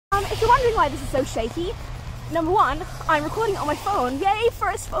if you're wondering why this is so shaky, number one, I'm recording it on my phone. Yay,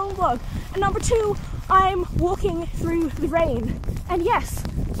 first phone vlog. And number two, I'm walking through the rain. And yes,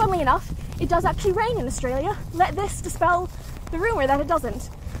 funnily enough, it does actually rain in Australia. Let this dispel the rumour that it doesn't.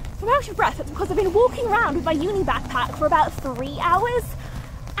 I'm out of breath. It's because I've been walking around with my uni backpack for about 3 hours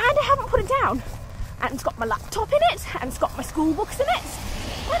and I haven't put it down. And it's got my laptop in it, and it's got my school books in it.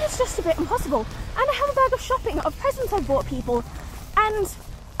 And it's just a bit impossible. And I have a bag of shopping of presents I've bought people and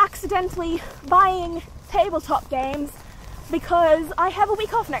accidentally buying tabletop games because I have a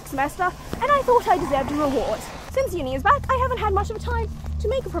week off next semester and I thought I deserved a reward. Since uni is back, I haven't had much of a time to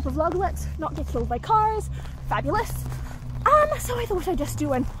make a proper vlog. Let's not get killed by cars. Fabulous. So I thought I'd just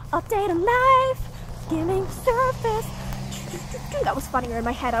do an update on life, skimming the surface. That was funnier in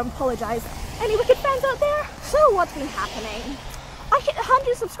my head, I apologise. Any wicked fans out there? So what's been happening? I hit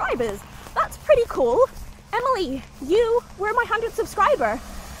 100 subscribers. That's pretty cool. Emily, you were my 100th subscriber.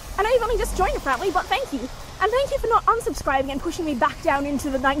 I know you've only just joined the family, but thank you. And thank you for not unsubscribing and pushing me back down into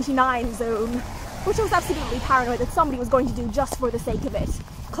the 99 zone, which I was absolutely paranoid that somebody was going to do just for the sake of it.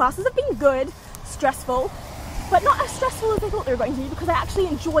 Classes have been good, stressful, but not as stressful as I thought they were going to be because I actually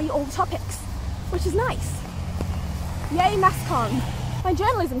enjoy all the topics, which is nice. Yay, MassCon. My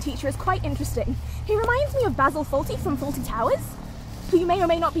journalism teacher is quite interesting. He reminds me of Basil Fawlty from Fawlty Towers, who you may or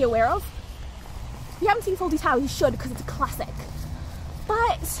may not be aware of. If you haven't seen Fawlty Towers, you should because it's a classic.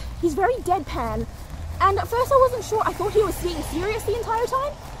 But he's very deadpan, and at first I wasn't sure. I thought he was being serious the entire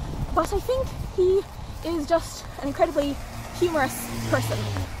time, but I think he is just an incredibly humorous person.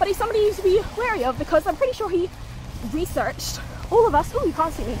 But he's somebody you need to be wary of because I'm pretty sure he researched all of us. Oh, you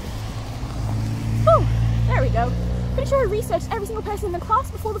can't see me. Oh, there we go. Pretty sure he researched every single person in the class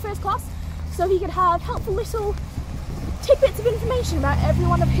before the first class so he could have helpful little tidbits of information about every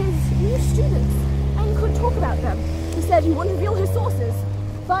one of his new students and could talk about them. He said he wouldn't reveal his sources,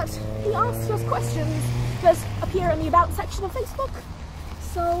 but he asked us questions that appear in the About section of Facebook.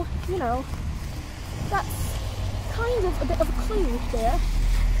 So, you know, that's kind of a bit of a clue there.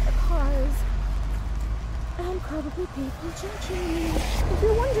 The cars and probably people judging me. If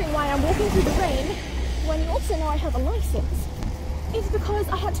you're wondering why I'm walking through the rain, when you also know I have a license, it's because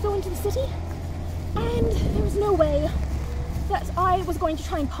I had to go into the city and there was no way that I was going to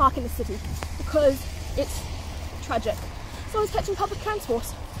try and park in the city because it's tragic. So I was catching public transport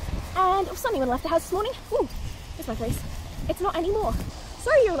and it was sunny when I left the house this morning. Ooh, there's my face. It's not anymore.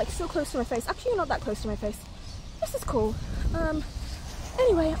 Sorry you're like so close to my face. Actually, you're not that close to my face. This is cool.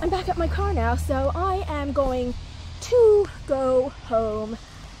 Anyway, I'm back at my car now, so I am going to go home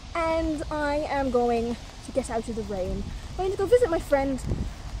and I am going to get out of the rain. I'm going to go visit my friend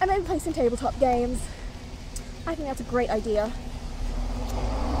and then play some tabletop games. I think that's a great idea.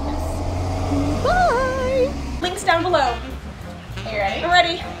 Yes. Bye! Links down below. Are you ready? I'm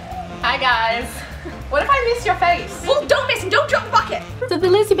ready. Hi guys. What if I miss your face? Well, don't miss and don't drop the bucket! So the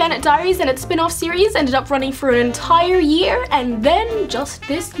Lizzie Bennet Diaries and its spin-off series ended up running for an entire year, and then just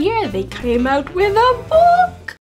this year they came out with a book!